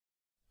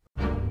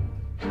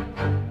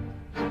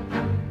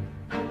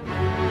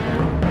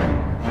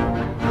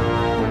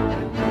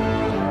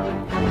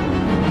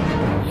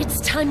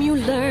time you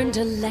learned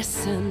a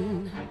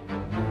lesson.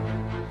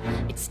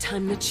 It's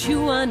time that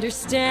you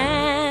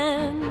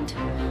understand.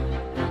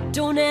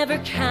 Don't ever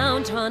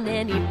count on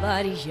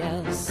anybody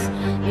else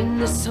in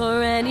this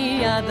or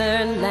any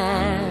other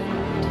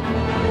land.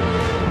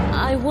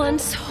 I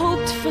once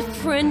hoped for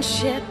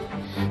friendship,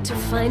 to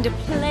find a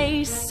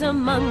place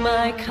among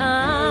my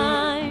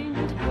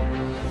kind.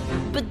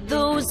 But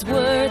those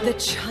were the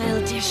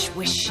childish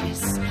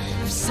wishes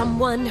of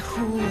someone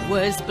who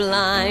was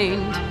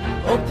blind.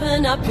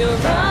 Open up your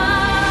eyes,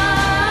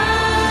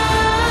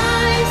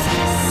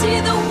 see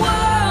the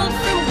world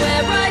from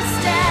where I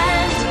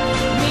stand.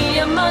 Me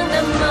among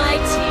the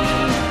mighty,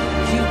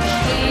 you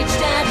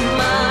caged at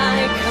my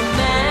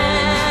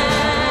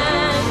command.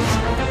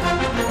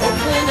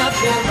 Open up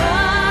your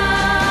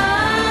eyes,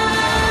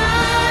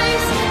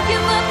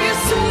 give up your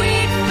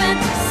sweet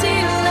fantasy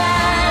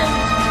land.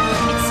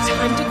 It's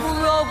time to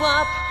grow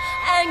up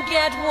and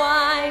get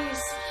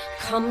wise.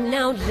 Come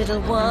now,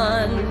 little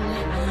one,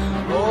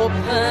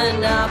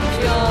 open up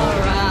your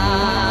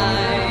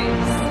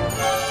eyes.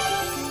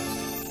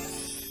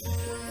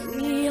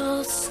 We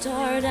all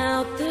start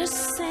out the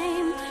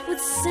same,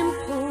 with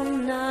simple,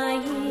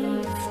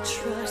 naive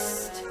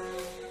trust,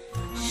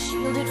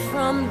 shielded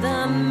from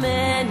the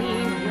many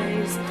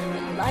ways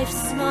that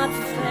life's not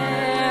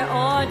fair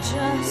or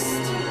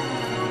just.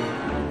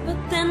 But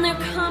then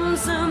there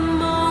comes a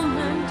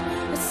moment,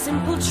 a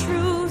simple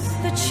truth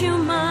that you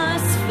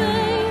must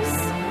face.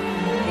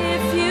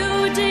 If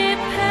you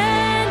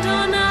depend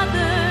on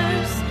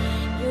others,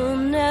 you'll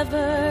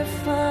never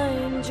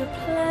find your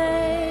place.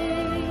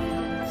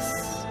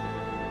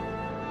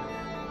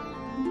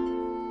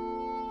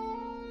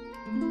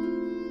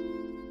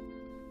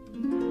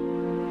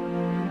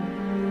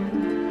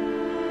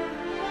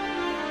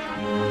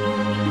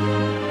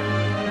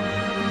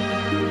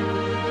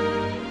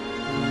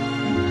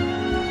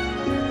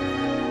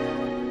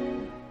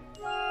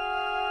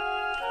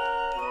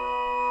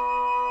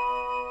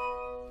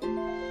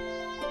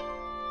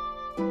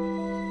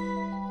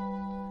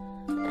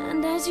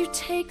 As you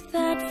take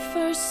that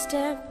first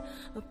step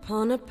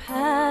upon a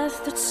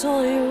path that's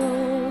all your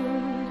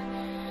own,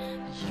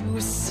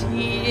 you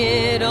see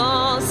it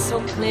all so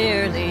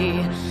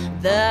clearly.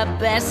 The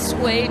best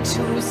way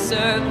to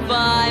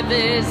survive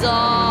is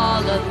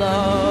all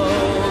alone.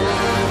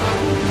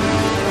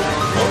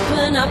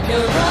 Open up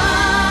your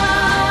eyes,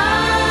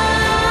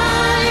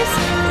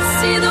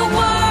 see the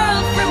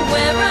world from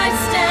where I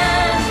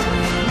stand.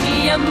 Me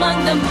among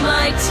the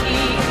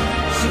mighty,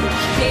 you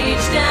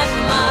caged at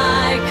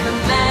my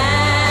command.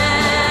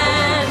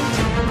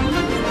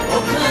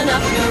 Open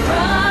up your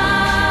eyes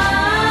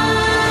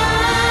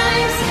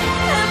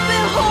and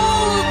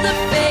behold the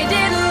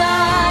faded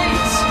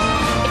light.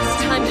 It's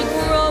time to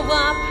grow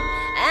up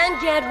and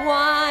get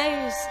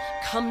wise.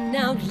 Come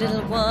now,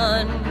 little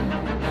one,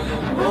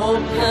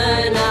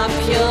 open up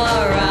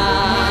your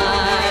eyes.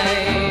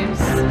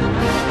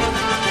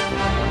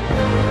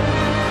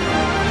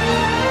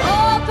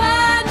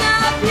 Open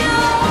up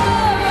your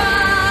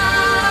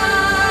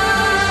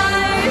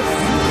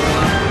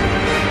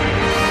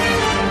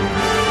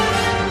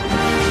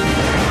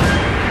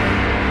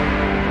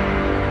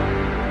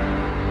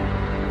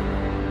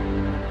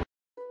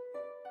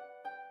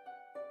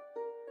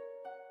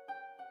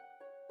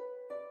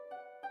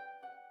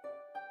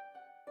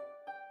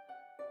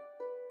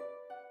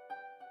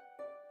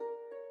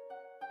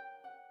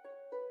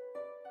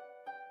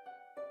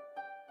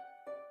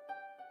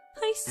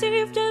I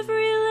saved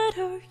every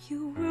letter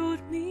you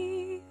wrote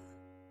me.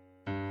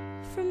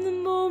 From the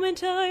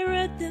moment I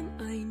read them,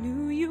 I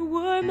knew you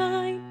were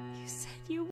mine.